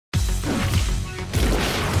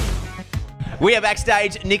We are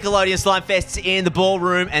backstage, Nickelodeon Slimefest in the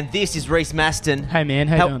ballroom, and this is Reece Mastin. Hey man,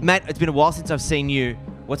 how you doing? Matt, it's been a while since I've seen you.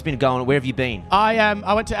 What's been going on? Where have you been?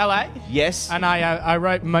 I went to LA. Yes. And I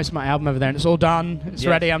wrote most of my album over there, and it's all done. It's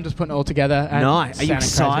ready. I'm just putting it all together. And nice. Are you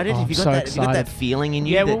excited? Oh, have you got that feeling in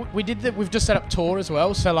you? Yeah. Well, we've just set up tour as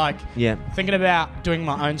well. So like, thinking about doing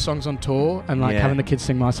my own songs on tour and like having the kids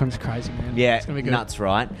sing my songs is crazy, man. Yeah. It's gonna be good. Nuts,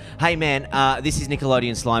 right? Hey man, this is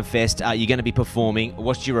Nickelodeon Slimefest. You're going to be performing.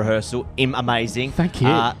 Watched your rehearsal. Amazing. Thank you.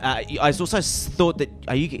 I also thought that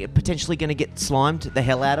are you potentially going to get slimed the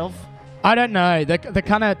hell out of? I don't know. They're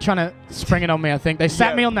kind of trying to spring it on me, I think. They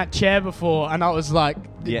sat me on that chair before, and I was like,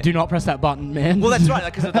 do not press that button, man. Well, that's right.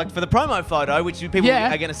 Because like, for the promo photo, which people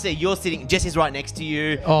are going to see, you're sitting, Jesse's right next to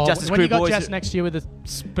you. Oh, Justice when Crew you got boys Jess next to you with a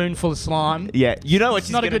spoonful of slime. Yeah, you know what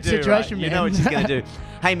she's going to do. It's not a good situation, man. You know what she's going to do.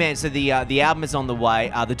 Hey, man, so the album is on the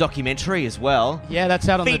way. The documentary as well. Yeah, that's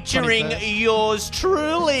out on the 21st. Featuring yours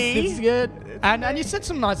truly. It's good. And you said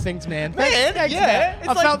some nice things, man. Man, Thanks, man.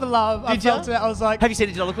 I felt the love. I felt it. I was like... Have you said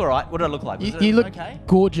it? Did I look all right? What did I look like? You look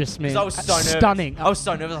gorgeous, man. I was so nervous. Stunning. I was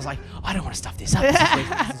so nervous. I was like, I don't want to stuff this up.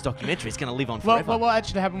 This is documentary. It's going to live on forever. Well, what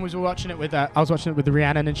actually happened was we were watching it with... I was watching it with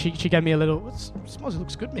Rhiannon, and she gave me a little... Smallzy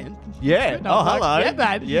looks good, man. Yeah. Good. Oh, hello. Yeah,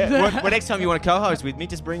 man. Yeah. Well, next time you want to co-host with me,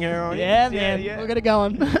 just bring her on. Yeah, man. We'll get it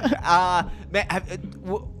going. Man,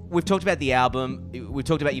 we've talked about the album. We've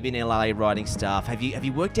talked about you being in LA writing stuff. Have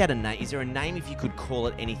you worked out a name? Is there a name if you could call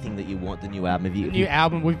it anything that you want? The new album. New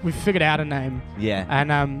album. We've figured out a name. Yeah.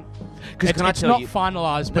 And it's not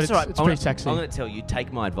finalised, but it's pretty sexy. I'm going to tell you.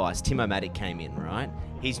 Take my advice. Tim-O-Matic came in, right?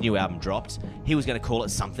 His new album dropped. He was going to call it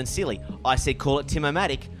something silly. I said call it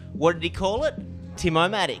Tim-O-Matic. What did he call it?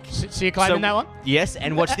 Tim-O-Matic. So you're claiming that one? Yes.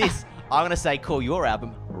 And watch this. I'm going to say call your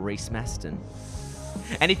album Reece Mastin.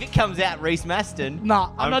 And if it comes out Reece Mastin...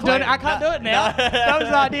 Nah, I'm not doing it. I can't do it now. That was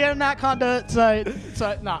the idea, and I can't do it.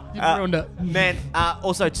 So nah, you've ruined it. Man,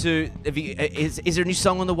 also too, is there a new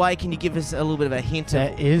song on the way? Can you give us a little bit of a hint?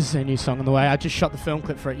 There is a new song on the way. I just shot the film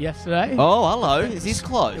clip for it yesterday. Oh, hello. Is this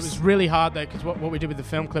close? It was really hard though, because what we did with the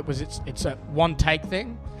film clip was it's a one take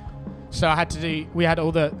thing. So I had to do,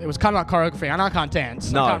 it was kind of like choreography, and I can't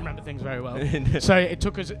dance. No. I can't remember things very well. So it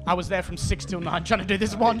took us, I was there from 6 till 9 trying to do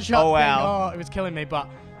this one shot Oh, wow. thing. Oh, it was killing me, but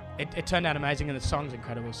it turned out amazing, and the song's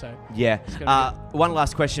incredible, so. Yeah. One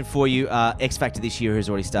last question for you. X Factor this year has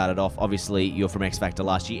already started off. Obviously, you're from X Factor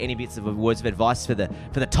last year. Any bits of words of advice for the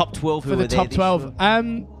top 12 who were there? For the top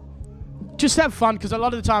 12. Just have fun, because a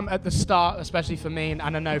lot of the time at the start, especially for me, and I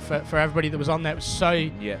know for everybody that was on there, it was so,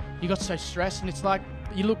 you got so stressed, and it's like,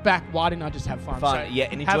 you look back, why didn't I just have fun? So yeah,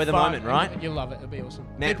 and enjoy the moment, right? And you'll love it. It'll be awesome.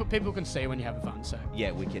 People can see when you're having fun, so.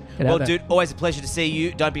 Yeah, wicked. Well, dude, always a pleasure to see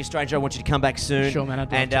you. Don't be a stranger. I want you to come back soon. Sure, man.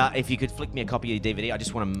 And if you could flick me a copy of your DVD, I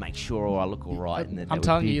just want to make sure I look all right. I'm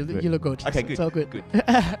telling you, you look good. Okay, good. It's all good.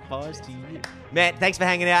 Bye to you. Matt, thanks for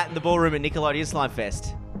hanging out in the ballroom at Nickelodeon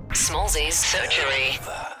Slimefest. Smallzy's Surgery.